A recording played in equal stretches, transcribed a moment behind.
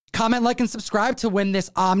Comment, like, and subscribe to win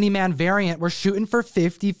this Omni-Man variant. We're shooting for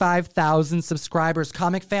 55,000 subscribers.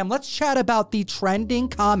 Comic fam, let's chat about the trending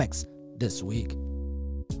comics this week.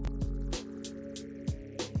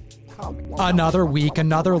 Another week,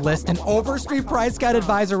 another list, and Overstreet Price Guide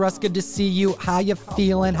advisor Russ, good to see you. How you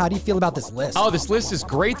feeling? How do you feel about this list? Oh, this list is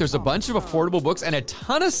great. There's a bunch of affordable books and a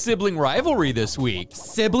ton of sibling rivalry this week.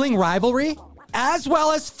 Sibling rivalry? As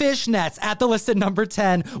well as fishnets. At the list at number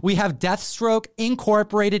 10, we have Deathstroke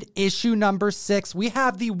Incorporated issue number 6. We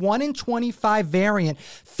have the 1 in 25 variant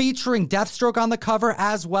featuring Deathstroke on the cover,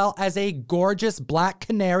 as well as a gorgeous Black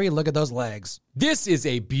Canary. Look at those legs. This is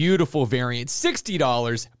a beautiful variant,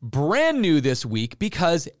 $60, brand new this week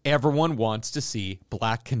because everyone wants to see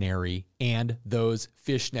Black Canary and those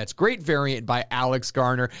fishnets. Great variant by Alex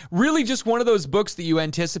Garner. Really just one of those books that you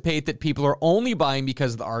anticipate that people are only buying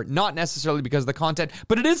because of the art, not necessarily because of the content,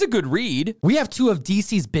 but it is a good read. We have two of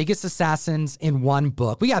DC's biggest assassins in one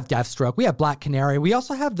book. We have Deathstroke, we have Black Canary, we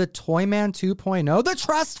also have the Toyman 2.0, the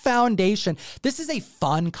Trust Foundation. This is a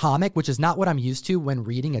fun comic, which is not what I'm used to when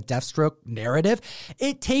reading a Deathstroke narrative.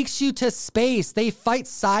 It takes you to space. They fight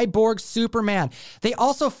Cyborg Superman. They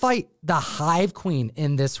also fight the Hive Queen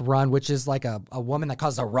in this run, which is like a woman that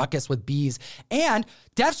causes a ruckus with bees. And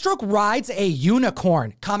Deathstroke rides a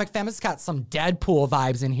unicorn. Comic fam, it's got some Deadpool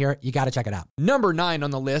vibes in here. You got to check it out. Number 9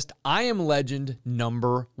 on the list, I Am Legend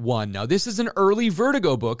number 1. Now, this is an early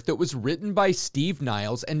Vertigo book that was written by Steve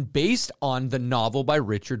Niles and based on the novel by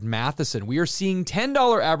Richard Matheson. We are seeing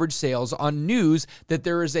 $10 average sales on news that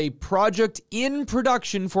there is a project in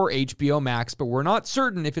production for HBO Max, but we're not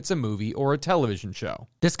certain if it's a movie or a television show.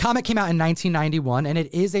 This comic came out in 1991, and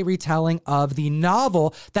it is a retelling of the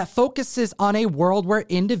novel that focuses on a world where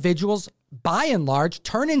individuals, by and large,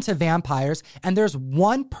 turn into vampires, and there's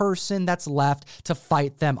one person that's left to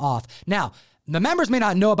fight them off. Now, the members may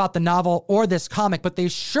not know about the novel or this comic, but they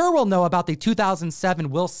sure will know about the 2007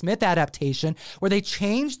 Will Smith adaptation, where they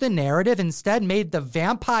changed the narrative, instead made the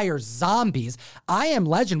vampires zombies. I Am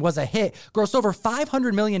Legend was a hit, grossed over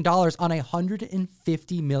 $500 million on a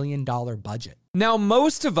 $150 million budget. Now,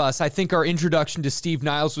 most of us, I think our introduction to Steve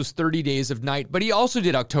Niles was 30 Days of Night, but he also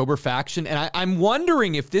did October Faction, and I'm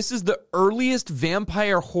wondering if this is the earliest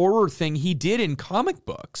vampire horror thing he did in comic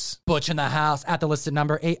books. Butch in the house. At the list at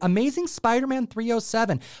number 8, Amazing Spider-Man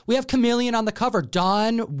 307. We have Chameleon on the cover,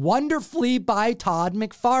 done wonderfully by Todd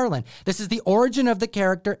McFarlane. This is the origin of the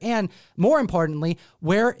character, and more importantly,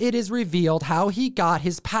 where it is revealed how he got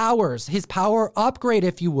his powers, his power upgrade,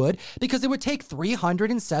 if you would, because it would take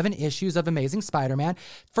 307 issues of Amazing Spider-Man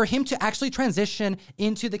for him to actually transition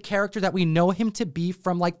into the character that we know him to be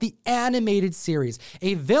from like the animated series,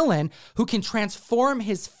 a villain who can transform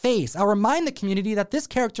his face. I'll remind the community that this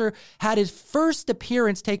character had his first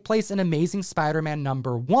appearance take place in Amazing Spider-Man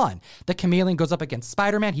number 1. The Chameleon goes up against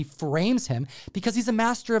Spider-Man. He frames him because he's a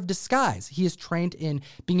master of disguise. He is trained in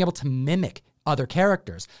being able to mimic other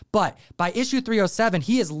characters. But by issue 307,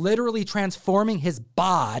 he is literally transforming his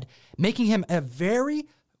bod, making him a very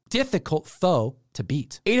difficult foe to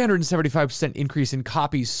beat. 875% increase in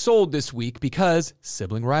copies sold this week because,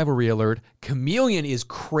 sibling rivalry alert, Chameleon is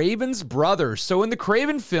Kraven's brother. So in the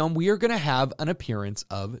Kraven film, we are going to have an appearance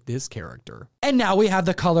of this character. And now we have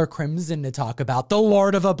the color crimson to talk about. The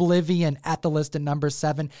Lord of Oblivion at the list at number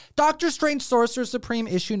 7. Doctor Strange Sorcerer Supreme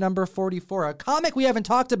issue number 44. A comic we haven't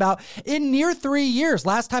talked about in near 3 years.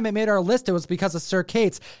 Last time it made our list, it was because of Sir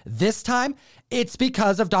Cates. This time, it's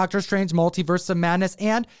because of Doctor Strange Multiverse of Madness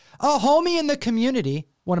and a homie in the community,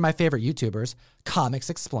 one of my favorite YouTubers, Comics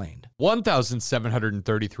Explained.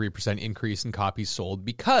 1,733% increase in copies sold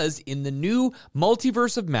because in the new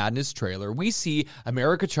Multiverse of Madness trailer, we see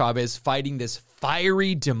America Chavez fighting this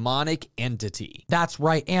fiery demonic entity. That's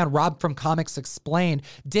right. And Rob from Comics Explained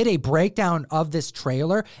did a breakdown of this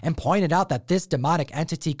trailer and pointed out that this demonic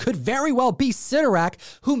entity could very well be Cyttorak,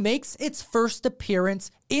 who makes its first appearance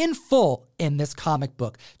in full in this comic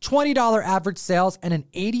book. $20 average sales and an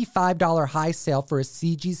 $85 high sale for a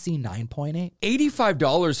CGC 9.8.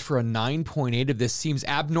 $85 for a 9.8 of this seems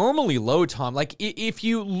abnormally low, Tom. Like, if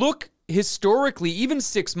you look historically, even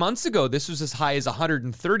 6 months ago, this was as high as $130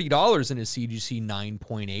 in a CGC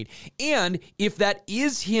 9.8. And if that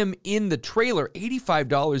is him in the trailer,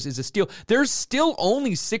 $85 is a steal. There's still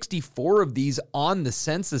only 64 of these on the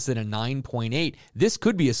census at a 9.8. This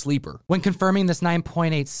could be a sleeper. When confirming this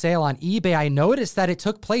 9.8 sale on eBay, I noticed that it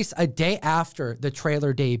took place a day after the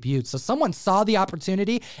trailer debuted. So someone saw the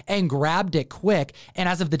opportunity and grabbed it quick. And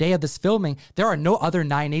as of the day of this filming, there are no other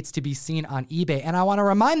 9.8s to be seen on eBay. And I want to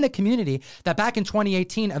remind the community Infinity that back in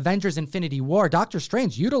 2018, Avengers Infinity War, Doctor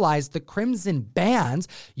Strange utilized the Crimson Bands,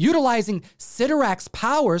 utilizing Sidorak's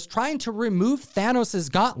powers, trying to remove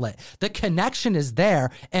Thanos' gauntlet. The connection is there,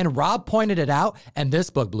 and Rob pointed it out, and this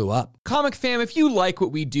book blew up. Comic fam, if you like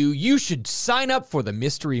what we do, you should sign up for the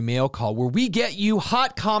Mystery Mail Call, where we get you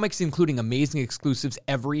hot comics, including amazing exclusives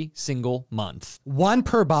every single month. One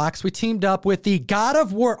per box. We teamed up with the God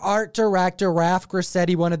of War art director, Raph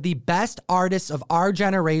Grassetti, one of the best artists of our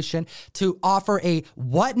generation, to offer a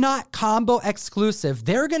Whatnot combo exclusive.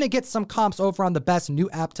 They're going to get some comps over on the best new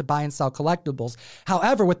app to buy and sell collectibles.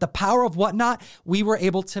 However, with the power of Whatnot, we were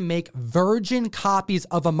able to make virgin copies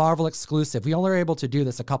of a Marvel exclusive. We only were able to do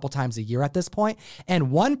this a couple times a year at this point,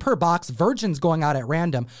 and one per box, virgins going out at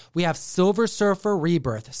random. We have Silver Surfer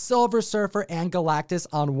Rebirth, Silver Surfer, and Galactus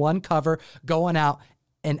on one cover going out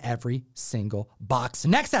in every single box.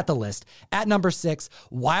 Next at the list, at number 6,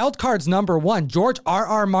 Wildcards number 1, George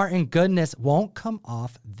R.R. Martin goodness won't come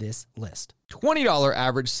off this list. $20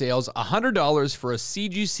 average sales, $100 for a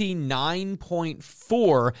CGC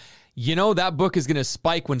 9.4. You know that book is going to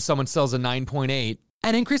spike when someone sells a 9.8.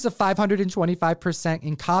 An increase of 525%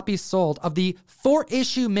 in copies sold of the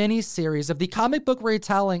 4-issue miniseries of the comic book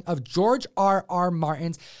retelling of George R.R.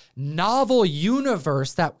 Martin's novel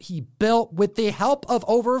universe that he built with the help of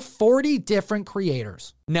over 40 different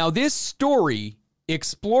creators. Now, this story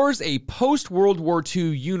explores a post-World War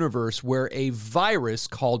II universe where a virus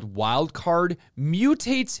called Wildcard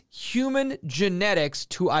mutates human genetics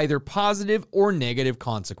to either positive or negative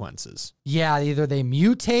consequences. Yeah, either they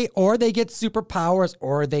mutate or they get superpowers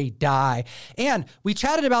or they die. And we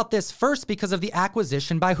chatted about this first because of the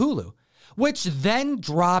acquisition by Hulu, which then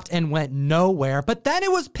dropped and went nowhere. But then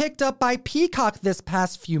it was picked up by Peacock this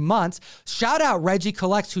past few months. Shout out Reggie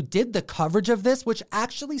Collects, who did the coverage of this, which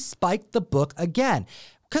actually spiked the book again.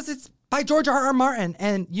 Because it's by George R.R. Martin,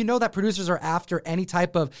 and you know that producers are after any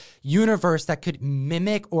type of universe that could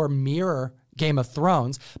mimic or mirror Game of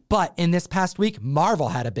Thrones. But in this past week, Marvel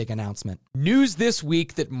had a big announcement. News this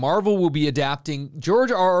week that Marvel will be adapting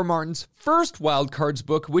George R.R. Martin's first Wildcards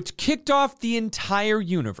book, which kicked off the entire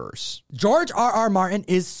universe. George R.R. Martin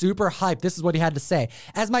is super hyped. This is what he had to say.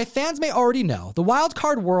 As my fans may already know, the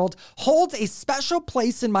Wildcard world holds a special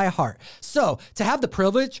place in my heart. So to have the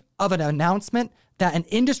privilege of an announcement that an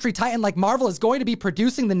industry titan like Marvel is going to be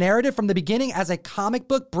producing the narrative from the beginning as a comic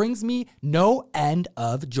book brings me no end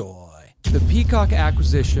of joy. The Peacock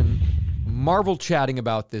acquisition, Marvel chatting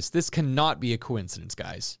about this cannot be a coincidence,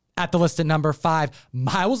 guys. At the list at number 5,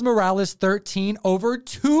 Miles Morales 13. Over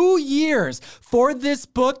 2 years for this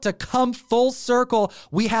book to come full circle.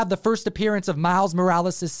 We have the first appearance of Miles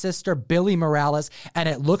Morales' sister, Billy Morales, and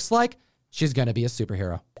it looks like she's going to be a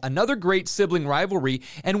superhero. Another great sibling rivalry.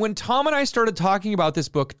 And when Tom and I started talking about this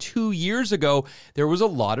book 2 years ago, there was a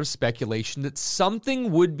lot of speculation that something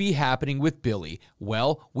would be happening with Billy.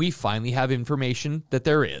 Well, we finally have information that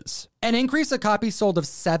there is. An increase of copies sold of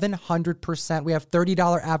 700%. We have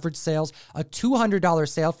 $30 average sales, a $200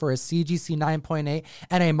 sale for a CGC 9.8,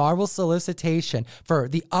 and a Marvel solicitation for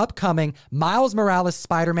the upcoming Miles Morales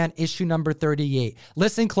Spider-Man issue number 38.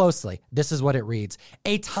 Listen closely. This is what it reads.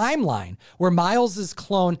 A timeline where Miles'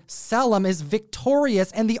 clone Selim is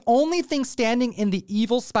victorious, and the only thing standing in the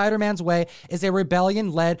evil Spider-Man's way is a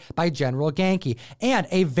rebellion led by General Genki and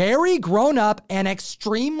a very grown-up and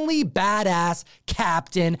extremely badass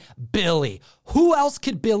Captain Billy. Who else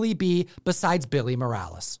could Billy be besides Billy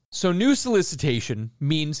Morales? So new solicitation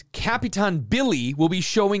means Capitan Billy will be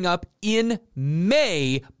showing up in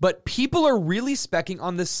May, but people are really specking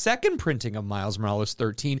on the second printing of Miles Morales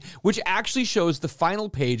 13, which actually shows the final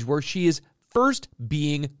page where she is first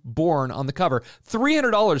being born on the cover.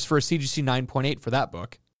 $300 for a CGC 9.8 for that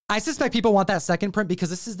book. I suspect people want that second print because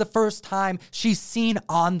this is the first time she's seen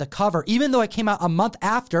on the cover, even though it came out a month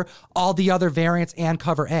after all the other variants and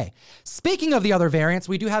cover A. Speaking of the other variants,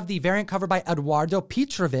 we do have the variant cover by Eduardo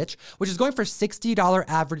Petrovich, which is going for $60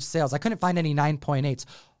 average sales. I couldn't find any 9.8s.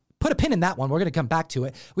 Put a pin in that one. We're going to come back to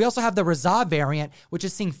it. We also have the Raza variant, which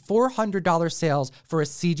is seeing $400 sales for a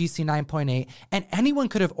CGC 9.8, and anyone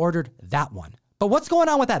could have ordered that one. But what's going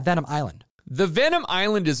on with that Venom Island? The Venom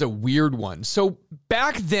Island is a weird one. So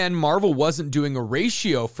back then, Marvel wasn't doing a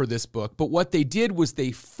ratio for this book, but what they did was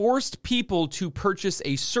they forced people to purchase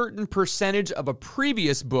a certain percentage of a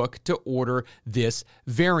previous book to order this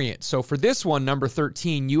variant. So for this one, number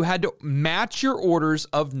 13, you had to match your orders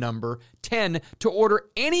of number 10 to order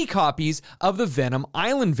any copies of the Venom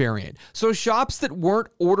Island variant. So shops that weren't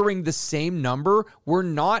ordering the same number were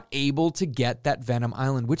not able to get that Venom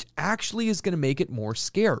Island, which actually is going to make it more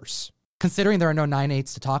scarce. Considering there are no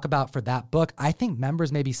 9/8s to talk about for that book, I think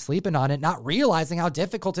members may be sleeping on it, not realizing how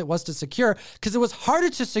difficult it was to secure because it was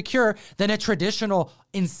harder to secure than a traditional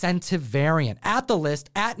incentive variant. At the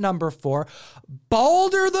list, at number 4,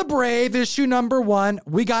 Balder the Brave, issue number 1.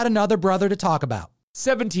 We got another brother to talk about.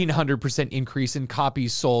 1,700% increase in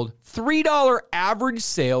copies sold, $3 average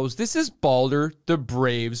sales. This is Balder the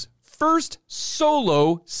Brave's first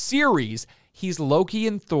solo series. He's Loki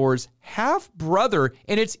and Thor's half-brother,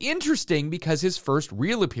 and it's interesting because his first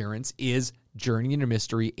real appearance is Journey into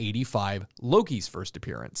Mystery 85, Loki's first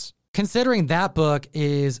appearance. Considering that book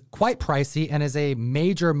is quite pricey and is a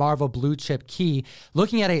major Marvel blue chip key,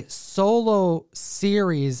 looking at a solo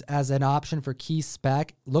series as an option for key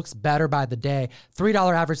spec looks better by the day.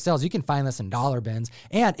 $3 average sales. You can find this in dollar bins.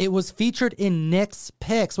 And it was featured in Nick's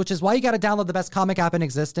Picks, which is why you got to download the best comic app in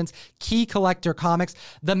existence, Key Collector Comics,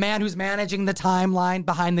 the man who's managing the timeline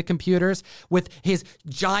behind the computers with his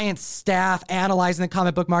giant staff analyzing the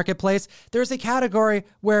comic book marketplace. There's a category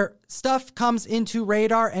where stuff comes into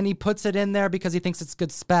Radar and he puts it in there because he thinks it's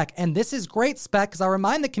good spec. And this is great spec because I'll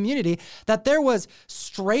remind the community that there was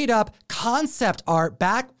straight up concept art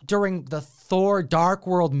back during the Thor Dark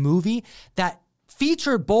World movie that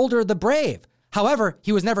featured Balder the Brave. However,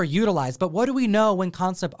 he was never utilized. But what do we know when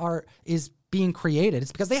concept art is being created?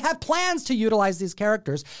 It's because they have plans to utilize these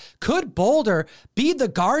characters. Could Balder be the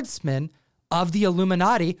guardsman of the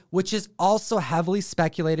Illuminati, which is also heavily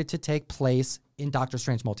speculated to take place in Doctor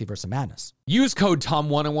Strange Multiverse of Madness? Use code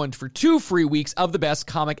TOM101 for 2 free weeks of the best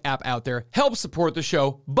comic app out there. Help support the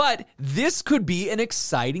show, but this could be an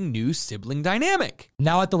exciting new sibling dynamic.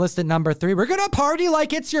 Now at the list at number 3, we're going to party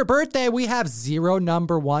like it's your birthday. We have Zero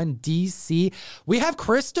number 1 DC. We have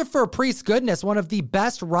Christopher Priest, goodness, one of the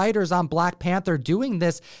best writers on Black Panther doing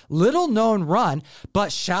this little known run,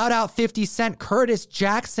 but shout out 50 Cent, Curtis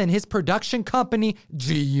Jackson, his production company,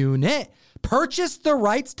 G-Unit, purchased the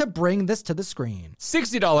rights to bring this to the screen.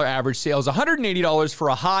 $60 average sales, $180 for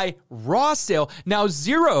a high raw sale. Now,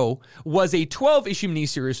 Zero was a 12-issue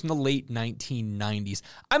miniseries from the late 1990s.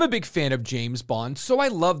 I'm a big fan of James Bond, so I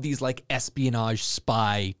love these like espionage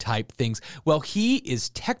spy type things. Well, he is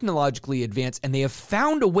technologically advanced, and they have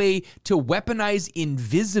found a way to weaponize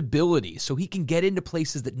invisibility so he can get into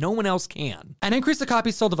places that no one else can. An increase of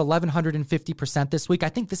copies sold of 1,150% this week. I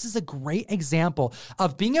think this is a great example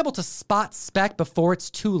of being able to spot spec before it's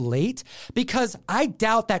too late, because I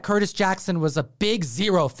doubt that Curtis Jackson was a big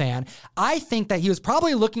Zero fan. I think that he was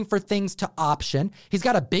probably looking for things to option. He's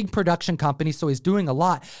got a big production company, so he's doing a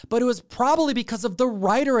lot, but it was probably because of the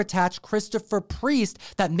writer attached, Christopher Priest,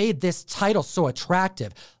 that made this title so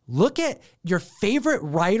attractive. Look at your favorite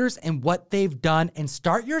writers and what they've done and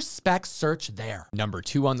start your spec search there. Number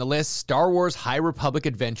 2 on the list, Star Wars High Republic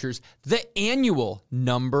Adventures, the annual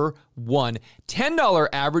number 1. $10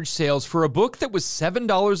 average sales for a book that was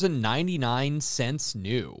 $7.99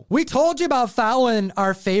 new. We told you about Fallon,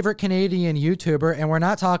 our favorite Canadian YouTuber, and we're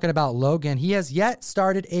not talking about Logan. He has yet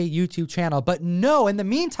started a YouTube channel, but no, in the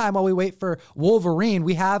meantime, while we wait for Wolverine,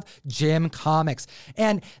 we have Jim Comics.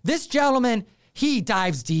 And this gentleman, he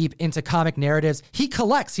dives deep into comic narratives. He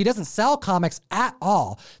collects. He doesn't sell comics at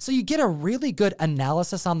all. So you get a really good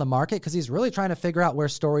analysis on the market because he's really trying to figure out where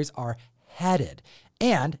stories are headed.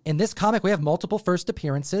 And in this comic, we have multiple first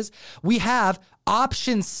appearances. We have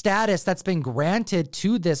option status that's been granted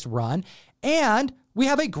to this run. And we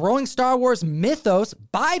have a growing Star Wars mythos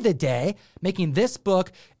by the day, making this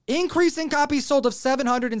book increase in copies sold of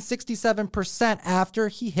 767% after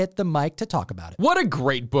he hit the mic to talk about it. What a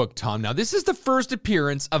great book, Tom. Now, this is the first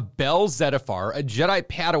appearance of Bell Zettifar, a Jedi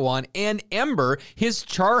Padawan, and Ember, his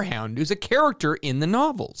Charhound, who's a character in the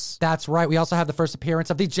novels. That's right. We also have the first appearance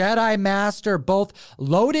of the Jedi Master, both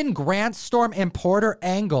Loden Grantstorm and Porter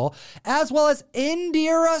Engle, as well as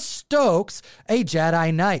Indira Stokes, a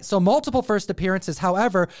Jedi Knight. So multiple first appearances.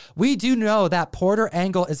 However, we do know that Porter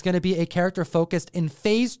Engle is going to be a character focused in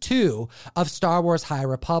Phase 2 of Star Wars High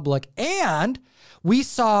Republic. And we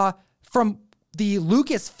saw from the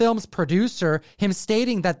Lucasfilms producer him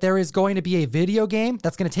stating that there is going to be a video game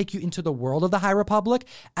that's going to take you into the world of the High Republic,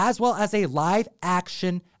 as well as a live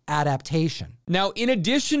action adaptation. Now, in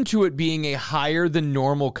addition to it being a higher than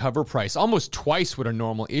normal cover price, almost twice what a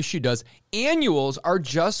normal issue does, annuals are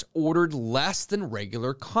just ordered less than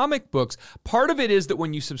regular comic books. Part of it is that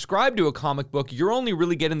when you subscribe to a comic book, you're only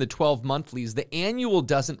really getting the 12 monthlies. The annual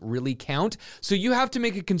doesn't really count, so you have to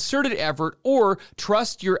make a concerted effort or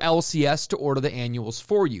trust your LCS to order the annuals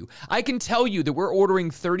for you. I can tell you that we're ordering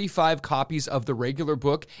 35 copies of the regular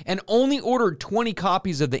book and only ordered 20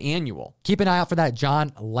 copies of the annual. Keep an eye out for that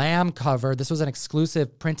John Lamb cover. This was an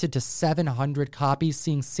exclusive printed to 700 copies,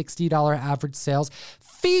 seeing $60 average sales.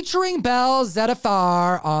 featuring Belle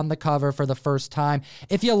Zettifar on the cover for the first time.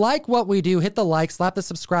 If you like what we do, hit the like, slap the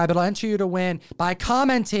subscribe. It'll enter you to win by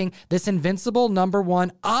commenting this Invincible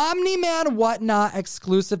 #1 Omni-Man Whatnot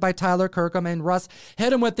exclusive by Tyler Kirkham. And Russ,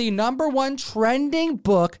 hit him with the #1 trending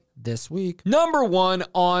book this week. #1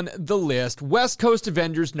 on the list, West Coast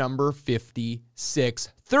Avengers number 56.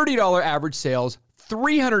 $30 average sales,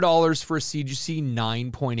 $300 for a CGC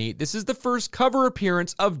 9.8. This is the first cover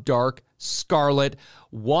appearance of Dark Scarlet,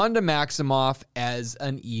 Wanda Maximoff as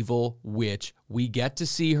an evil witch. We get to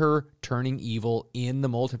see her turning evil in the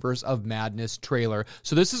Multiverse of Madness trailer.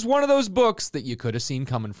 So this is one of those books that you could have seen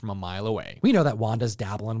coming from a mile away. We know that Wanda's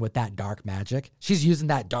dabbling with that dark magic. She's using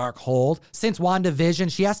that dark hold. Since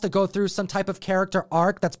WandaVision, she has to go through some type of character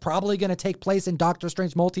arc that's probably going to take place in Doctor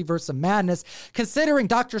Strange Multiverse of Madness. Considering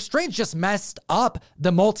Doctor Strange just messed up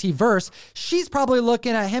the multiverse, she's probably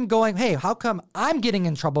looking at him going, hey, how come I'm getting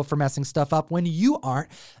in trouble for messing stuff up when you aren't?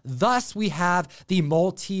 Thus, we have the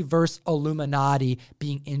multiverse Illuminati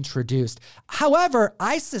being introduced. However,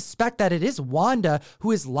 I suspect that it is Wanda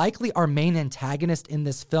who is likely our main antagonist in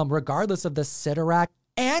this film, regardless of the Cyttorak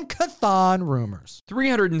and Chthon rumors.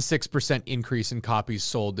 306% increase in copies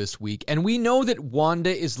sold this week. And we know that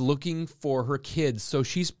Wanda is looking for her kids, so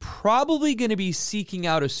she's probably going to be seeking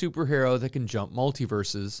out a superhero that can jump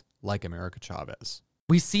multiverses like America Chavez.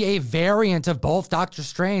 We see a variant of both Doctor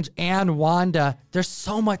Strange and Wanda. There's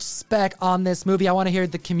so much spec on this movie. I want to hear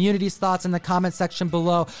the community's thoughts in the comment section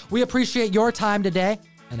below. We appreciate your time today.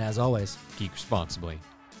 And as always, geek responsibly.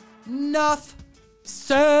 Enough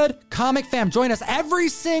said. Comic Fam, join us every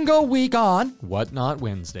single week on Whatnot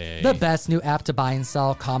Wednesday. The best new app to buy and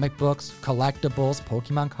sell comic books, collectibles,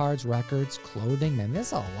 Pokemon cards, records, clothing. Man,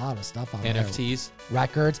 there's a lot of stuff on NFTs. there.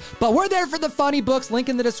 Records. But we're there for the funny books. Link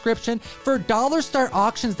in the description for dollar start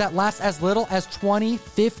auctions that last as little as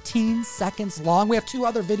 15 seconds long. We have 2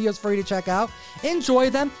 other videos for you to check out.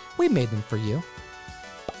 Enjoy them. We made them for you.